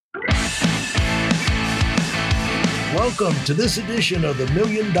Welcome to this edition of the $1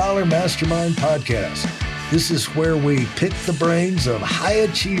 Million Mastermind Podcast. This is where we pick the brains of high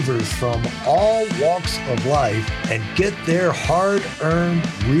achievers from all walks of life and get their hard-earned,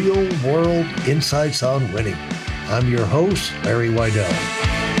 real-world insights on winning. I'm your host, Larry Weidel.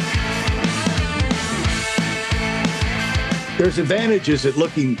 There's advantages at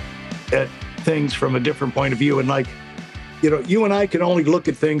looking at things from a different point of view. And you and I can only look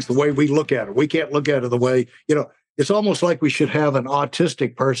at things the way we look at it. We can't look at it the way, it's almost like we should have an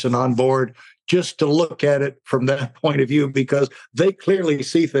autistic person on board just to look at it from that point of view, because they clearly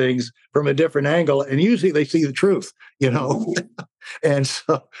see things from a different angle, and usually they see the truth, and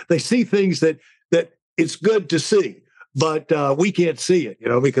so they see things that it's good to see, but we can't see it,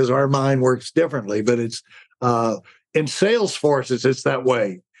 because our mind works differently. But it's in sales forces, it's that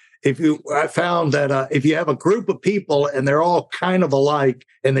way. I found that if you have a group of people and they're all kind of alike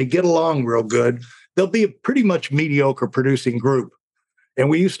and they get along real good, they'll be a pretty much mediocre producing group. And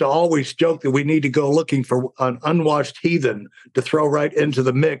we used to always joke that we need to go looking for an unwashed heathen to throw right into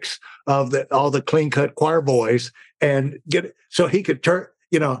the mix of all the clean-cut choir boys and so he could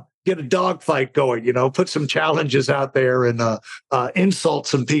get a dogfight going, put some challenges out there and insult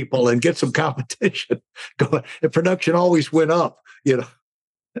some people and get some competition going. The production always went up,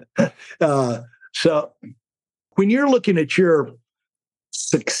 So when you're looking at your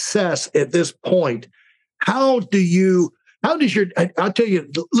success at this point, I'll tell you,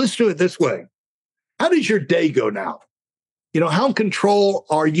 let's do it this way. How does your day go now? How in control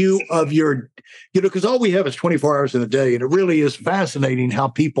are you of your, because all we have is 24 hours in a day. And it really is fascinating how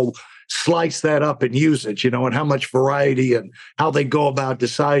people slice that up and use it, and how much variety and how they go about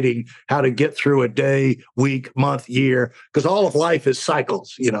deciding how to get through a day, week, month, year, because all of life is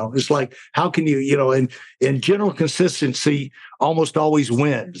cycles. It's like, how can you, and general consistency almost always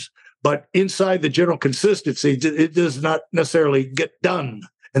wins. But inside the general consistency, it does not necessarily get done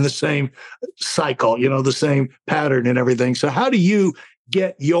in the same cycle, the same pattern and everything. So how do you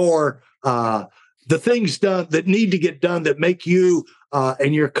get your the things done that need to get done that make you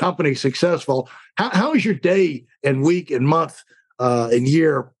and your company successful? How is your day and week and month and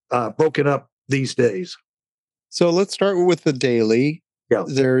year broken up these days? So let's start with the daily. Yeah.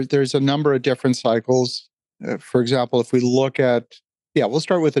 There's a number of different cycles. For example, if we look at, we'll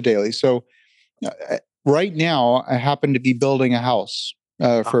start with the daily. So right now, I happen to be building a house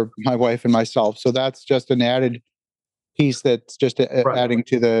for my wife and myself. So that's just an added piece that's just adding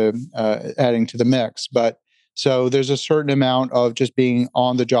to the mix. But so there's a certain amount of just being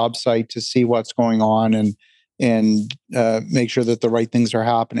on the job site to see what's going on and make sure that the right things are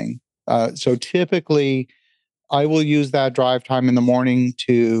happening. So typically, I will use that drive time in the morning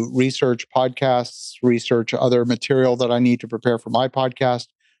to research podcasts, research other material that I need to prepare for my podcast.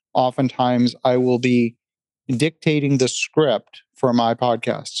 Oftentimes, I will be dictating the script for my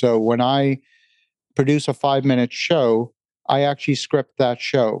podcast. So when I produce a 5-minute show, I actually script that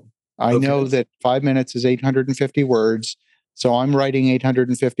show. I know that 5 minutes is 850 words. So I'm writing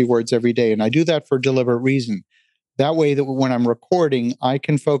 850 words every day. And I do that for a deliberate reason. That way that when I'm recording, I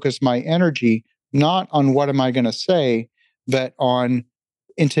can focus my energy not on what am I going to say, but on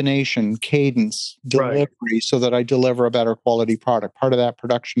intonation, cadence, delivery, so that I deliver a better quality product, part of that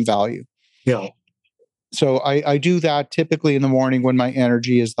production value. Yeah. So I do that typically in the morning when my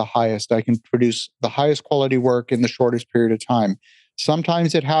energy is the highest. I can produce the highest quality work in the shortest period of time.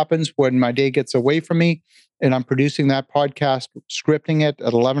 Sometimes it happens when my day gets away from me and I'm producing that podcast, scripting it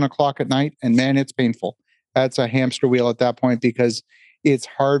at 11 o'clock at night, and man, it's painful. That's a hamster wheel at that point, because it's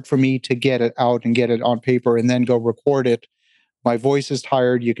hard for me to get it out and get it on paper and then go record it. My voice is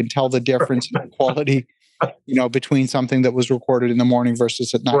tired. You can tell the difference in quality, between something that was recorded in the morning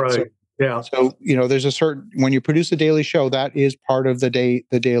versus at night. Right. So, yeah. So, there's a certain, when you produce a daily show, that is part of the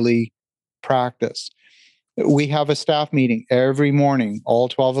daily practice. We have a staff meeting every morning, all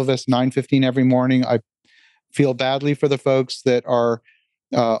 12 of us, 9:15 every morning. I feel badly for the folks that are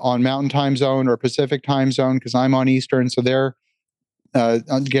on Mountain Time Zone or Pacific Time Zone, because I'm on Eastern. So they're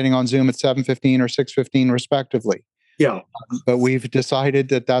getting on Zoom at 7:15 or 6:15 respectively. Yeah. But we've decided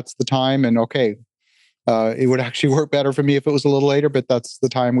that that's the time, and it would actually work better for me if it was a little later, but that's the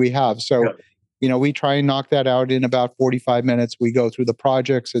time we have. So, we try and knock that out in about 45 minutes. We go through the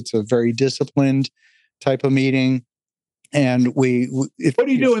projects. It's a very disciplined type of meeting. And what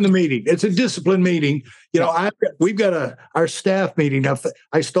do you do in the meeting? It's a disciplined meeting. We've got our staff meeting.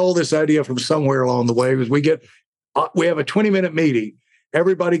 I stole this idea from somewhere along the way, because we have a 20-minute meeting.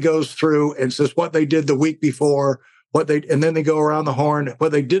 Everybody goes through and says what they did the week before, and then they go around the horn,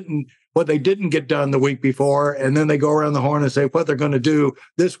 what they didn't get done the week before, and then they go around the horn and say what they're going to do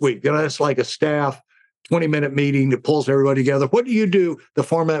this week. It's like a staff 20-minute meeting that pulls everybody together. What do you do, the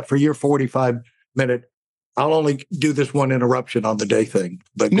format for your 45-minute? I'll only do this one interruption on the day thing.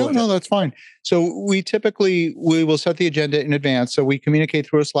 But no, that's fine. So we will set the agenda in advance. So we communicate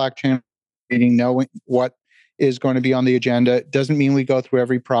through a Slack channel meeting, knowing what is going to be on the agenda. It doesn't mean we go through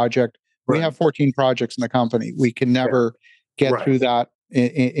every project. We have 14 projects in the company. We can never get through that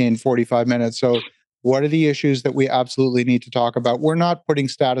in 45 minutes. So what are the issues that we absolutely need to talk about? We're not putting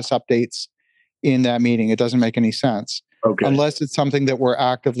status updates in that meeting. It doesn't make any sense. Okay. Unless it's something that we're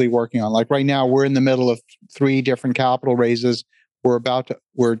actively working on. Like right now, we're in the middle of 3 different capital raises.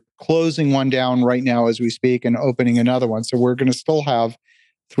 We're closing one down right now as we speak and opening another one. So we're going to still have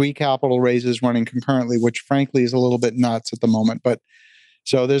 3 capital raises running concurrently, which frankly is a little bit nuts at the moment. But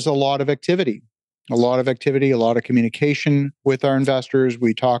so there's a lot of activity, a lot of communication with our investors.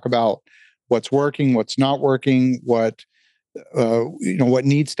 We talk about what's working, what's not working, what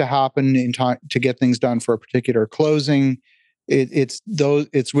needs to happen in time to get things done for a particular closing. It's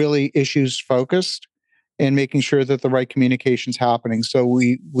really issues focused and making sure that the right communication's happening. So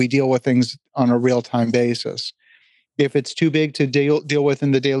we deal with things on a real-time basis. If it's too big to deal with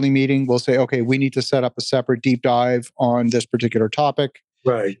in the daily meeting, we'll say, okay, we need to set up a separate deep dive on this particular topic.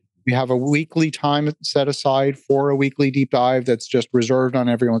 Right. We have a weekly time set aside for a weekly deep dive that's just reserved on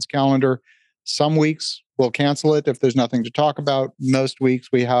everyone's calendar. Some weeks we'll cancel it if there's nothing to talk about. Most weeks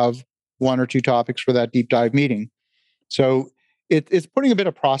we have 1 or 2 topics for that deep dive meeting. So it's putting a bit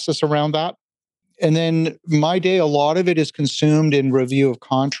of process around that. And then my day, a lot of it is consumed in review of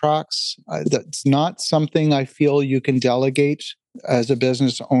contracts. That's not something I feel you can delegate as a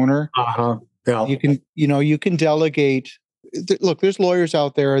business owner. Yeah. You can delegate. Look, there's lawyers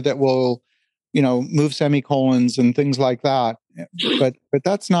out there that will, move semicolons and things like that. But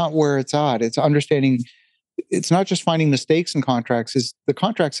that's not where it's at. It's understanding. It's not just finding mistakes in contracts. Is the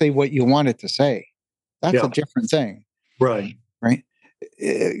contract say what you want it to say? That's a different thing. Right. Right.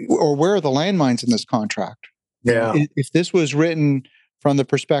 Or where are the landmines in this contract? Yeah. If this was written from the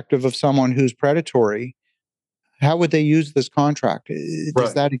perspective of someone who's predatory, how would they use this contract?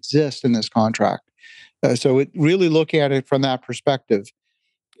 Does that exist in this contract? So it really looking at it from that perspective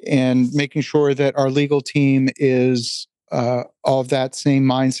and making sure that our legal team is of that same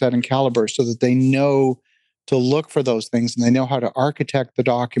mindset and caliber so that they know to look for those things and they know how to architect the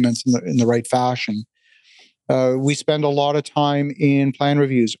documents in the right fashion. We spend a lot of time in plan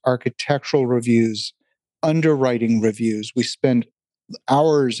reviews, architectural reviews, underwriting reviews. We spend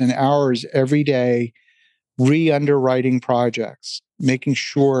hours and hours every day re-underwriting projects, making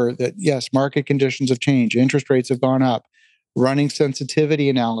sure that, yes, market conditions have changed, interest rates have gone up, running sensitivity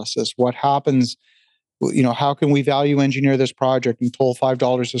analysis. What happens, how can we value engineer this project and pull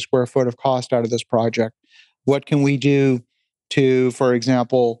 $5 a square foot of cost out of this project? What can we do to, for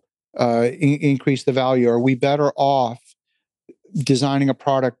example, increase the value? Are we better off designing a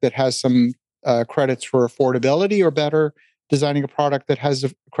product that has some credits for affordability, or better designing a product that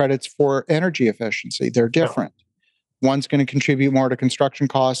has credits for energy efficiency? They're different. One's going to contribute more to construction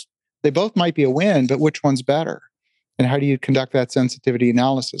costs. They both might be a win, but which one's better? And how do you conduct that sensitivity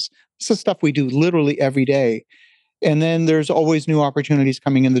analysis? This is stuff we do literally every day. And then there's always new opportunities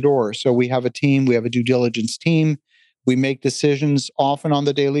coming in the door. So we have a team, we have a due diligence team. We make decisions often on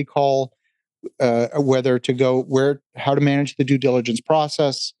the daily call, whether to go how to manage the due diligence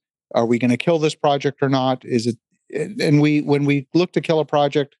process. Are we going to kill this project or not? Is it? And when we look to kill a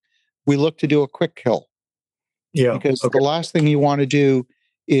project, we look to do a quick kill. Yeah. Because the last thing you want to do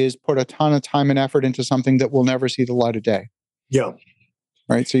is put a ton of time and effort into something that will never see the light of day. Yeah.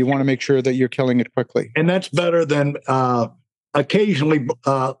 Right. So you want to make sure that you're killing it quickly. And that's better than occasionally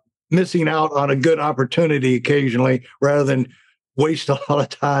missing out on a good opportunity occasionally, rather than waste a lot of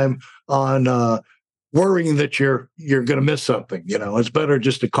time on worrying that you're going to miss something. It's better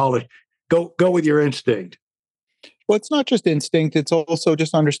just to call it, go with your instinct. Well, it's not just instinct. It's also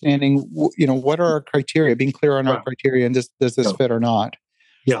just understanding, what are our criteria, being clear on our criteria, and does this fit or not?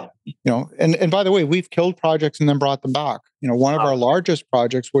 Yeah. And by the way, we've killed projects and then brought them back. One of our largest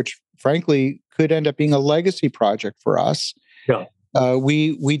projects, which frankly could end up being a legacy project for us. Yeah.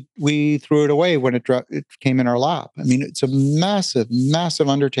 We threw it away when it came in our lap. I mean, it's a massive, massive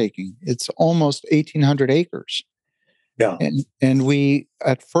undertaking. It's almost 1,800 acres. Yeah. And we,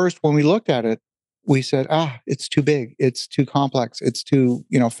 at first, when we looked at it, we said, it's too big. It's too complex. It's too,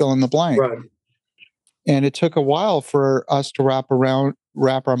 fill in the blank. Right. And it took a while for us to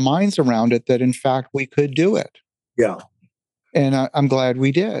wrap our minds around it that, in fact, we could do it. Yeah. And I'm glad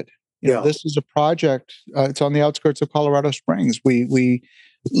we did. This is a project. It's on the outskirts of Colorado Springs. We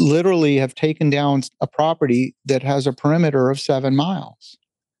literally have taken down a property that has a perimeter of 7 miles.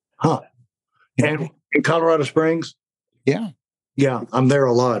 Huh. And In Colorado Springs? Yeah. Yeah, I'm there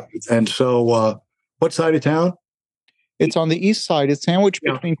a lot. And so, what side of town? It's on the east side. It's sandwiched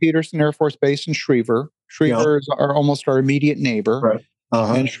Yeah. between Peterson Air Force Base and Schriever. Yeah. Schriever is almost our immediate neighbor, Right.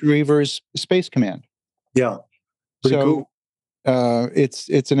 and Schriever is Space Command. Yeah. Pretty So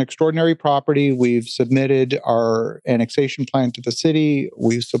it's an extraordinary property. We've submitted our annexation plan to the city.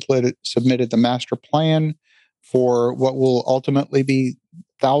 We've submitted the master plan for what will ultimately be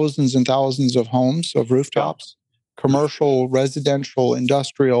thousands and thousands of homes, of rooftops, commercial, residential,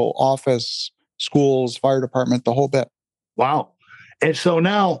 industrial, office, schools, fire department, the whole bit. Wow. And so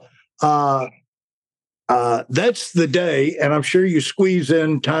now that's the day. And I'm sure you squeeze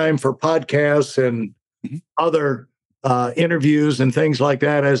in time for podcasts and other interviews and things like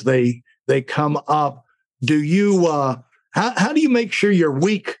that as they come up. Do you how do you make sure your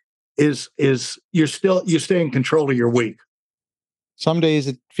week is you stay in control of your week? Some days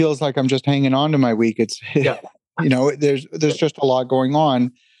it feels like I'm just hanging on to my week. It's there's just a lot going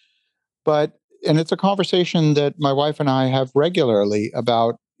on. And it's a conversation that my wife and I have regularly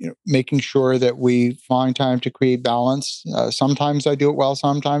about making sure that we find time to create balance. Sometimes I do it well.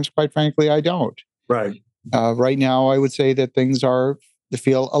 Sometimes, quite frankly, I don't. Right. Right now, I would say that things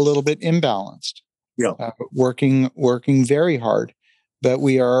feel a little bit imbalanced. Yeah. Working very hard, but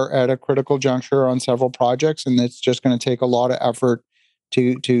we are at a critical juncture on several projects, and it's just going to take a lot of effort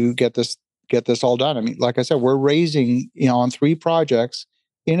to get this all done. I mean, like I said, we're raising on 3 projects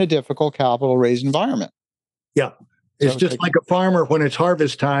in a difficult capital raise environment. Yeah. It's just like a farmer when it's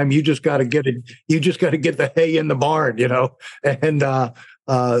harvest time. You just got to get it. You just got to get the hay in the barn, and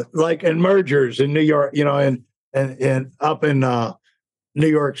like in mergers in New York, and up in New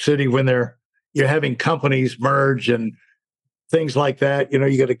York City when you're having companies merge and things like that.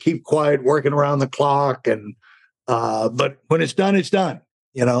 You got to keep quiet, working around the clock, and but when it's done, it's done.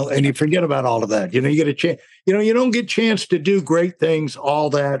 And you forget about all of that. You get a chance. You don't get a chance to do great things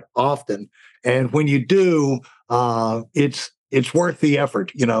all that often, and when you do, it's worth the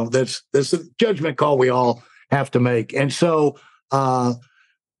effort. That's a judgment call we all have to make. And so,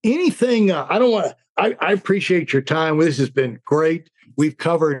 anything I don't want. I appreciate your time. This has been great. We've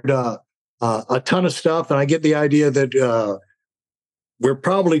covered a ton of stuff, and I get the idea that we're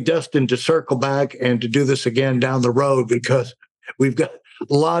probably destined to circle back and to do this again down the road because we've got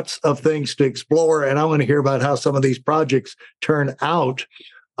lots of things to explore, and I want to hear about how some of these projects turn out.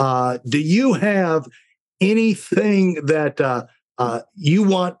 Do you have anything that you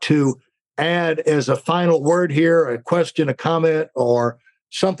want to add as a final word here, a question, a comment, or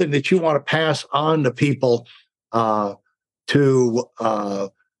something that you want to pass on to people they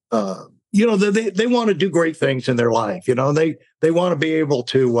want to do great things in their life. They want to be able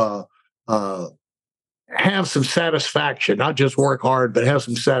to have some satisfaction, not just work hard, but have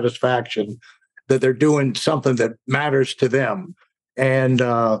some satisfaction that they're doing something that matters to them. And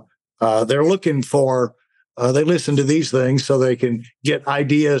they're looking for, they listen to these things so they can get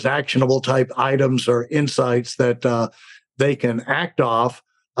ideas, actionable type items or insights that they can act off.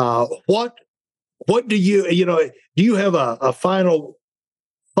 What do do you have a final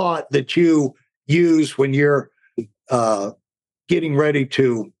thought that you use when you're getting ready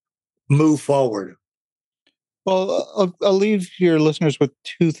to move forward? Well, I'll leave your listeners with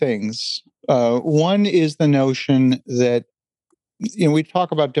 2 things. One is the notion that we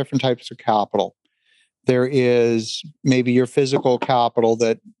talk about different types of capital. There is maybe your physical capital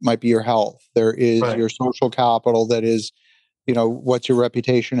that might be your health. There is your social capital that is, what's your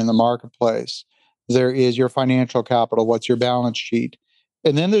reputation in the marketplace. There is your financial capital. What's your balance sheet?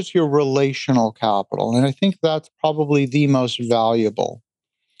 And then there's your relational capital. And I think that's probably the most valuable,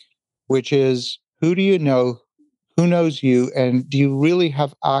 which is who do you know? Who knows you? And do you really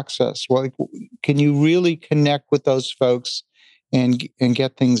have access? Well, can you really connect with those folks and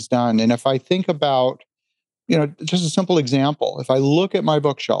get things done? And if I think about, just a simple example, if I look at my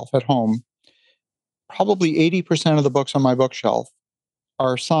bookshelf at home, probably 80% of the books on my bookshelf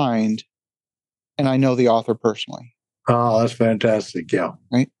are signed and I know the author personally. Oh, that's fantastic. Yeah.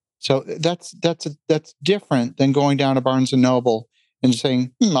 Right. So that's different than going down to Barnes and Noble and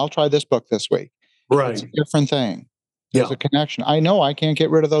saying, I'll try this book this week. Right. It's a different thing. There's a connection. I know I can't get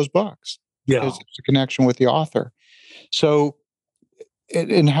rid of those books because it's a connection with the author. So,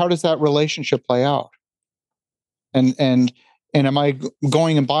 and how does that relationship play out? And am I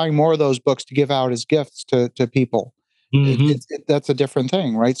going and buying more of those books to give out as gifts to people? That's a different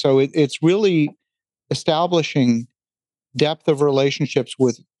thing, right? So it's really establishing depth of relationships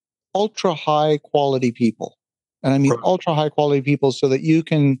with ultra high quality people. And I mean ultra high quality people so that you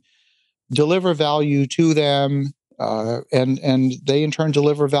can deliver value to them and they in turn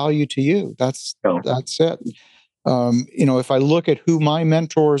deliver value to you. That's it. If I look at who my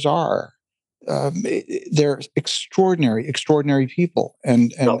mentors are, they're extraordinary people,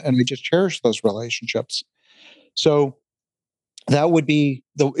 and we just cherish those relationships. So that would be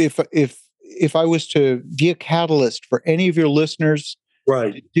if I was to be a catalyst for any of your listeners,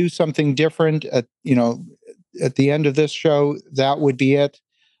 right, to do something different at the end of this show, that would be it.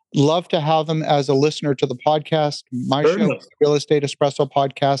 Love to have them as a listener to the podcast. My show is the Real Estate Espresso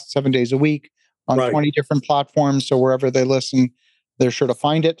podcast, 7 days a week on 20 different platforms. So wherever they listen, they're sure to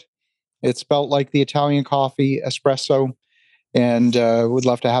find it. It's spelled like the Italian coffee, espresso, and would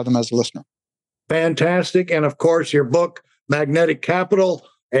love to have them as a listener. Fantastic. And of course, your book, Magnetic Capital,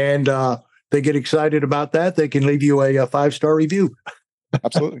 and they get excited about that, they can leave you a 5-star review.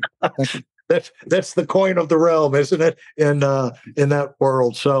 Absolutely. Thank you. That's the coin of the realm, isn't it? In that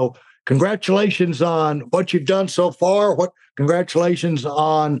world. So congratulations on what you've done so far. Congratulations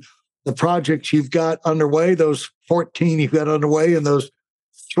on the projects you've got underway, those 14 you've got underway, and those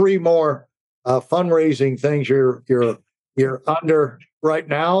 3 more fundraising things you're under right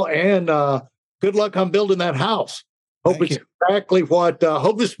now. And good luck on building that house. Hope it's exactly what.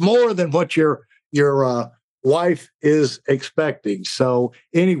 Hope it's more than what your wife is expecting. So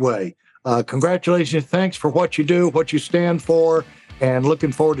anyway, congratulations. Thanks for what you do, what you stand for, and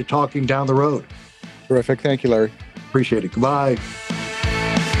looking forward to talking down the road. Terrific. Thank you, Larry. Appreciate it. Goodbye.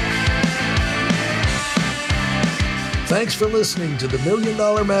 Thanks for listening to the $1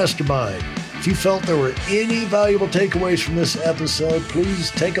 Million Mastermind. If you felt there were any valuable takeaways from this episode, please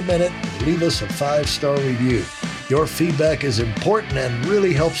take a minute and leave us a 5-star review. Your feedback is important and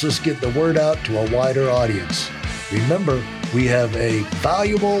really helps us get the word out to a wider audience. Remember, we have a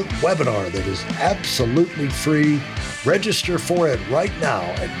valuable webinar that is absolutely free. Register for it right now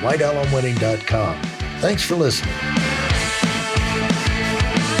at whitealumwinning.com. Thanks for listening.